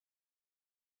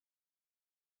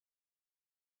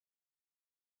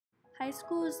High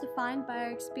school is defined by our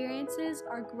experiences,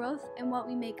 our growth, and what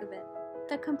we make of it.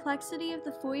 The complexity of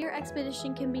the four-year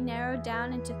expedition can be narrowed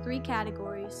down into three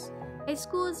categories. High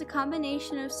school is a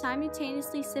combination of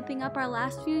simultaneously sipping up our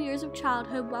last few years of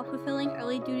childhood while fulfilling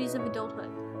early duties of adulthood.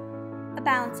 A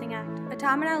balancing act, a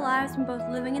time in our lives when both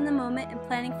living in the moment and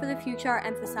planning for the future are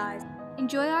emphasized.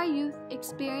 Enjoy our youth,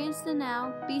 experience the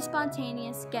now, be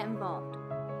spontaneous, get involved.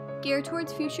 Geared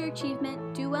towards future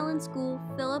achievement, do well in school,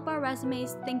 fill up our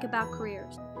resumes, think about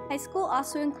careers. High school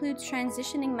also includes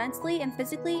transitioning mentally and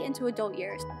physically into adult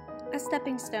years. A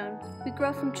stepping stone. We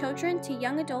grow from children to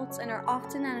young adults and are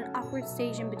often at an awkward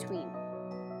stage in between.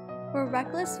 We're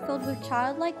reckless, filled with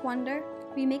childlike wonder.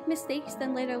 We make mistakes,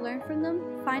 then later learn from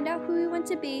them, find out who we want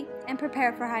to be, and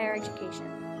prepare for higher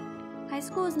education. High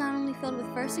school is not only filled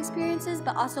with first experiences,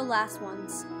 but also last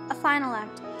ones. A final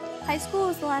act. High school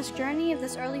is the last journey of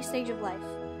this early stage of life.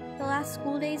 The last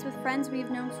school days with friends we've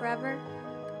known forever.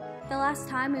 The last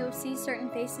time we will see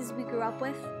certain faces we grew up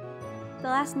with. The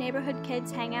last neighborhood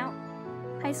kids hang out.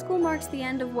 High school marks the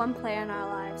end of one player in our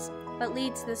lives, but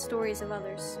leads to the stories of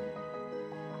others.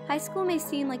 High school may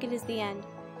seem like it is the end,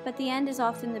 but the end is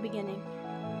often the beginning.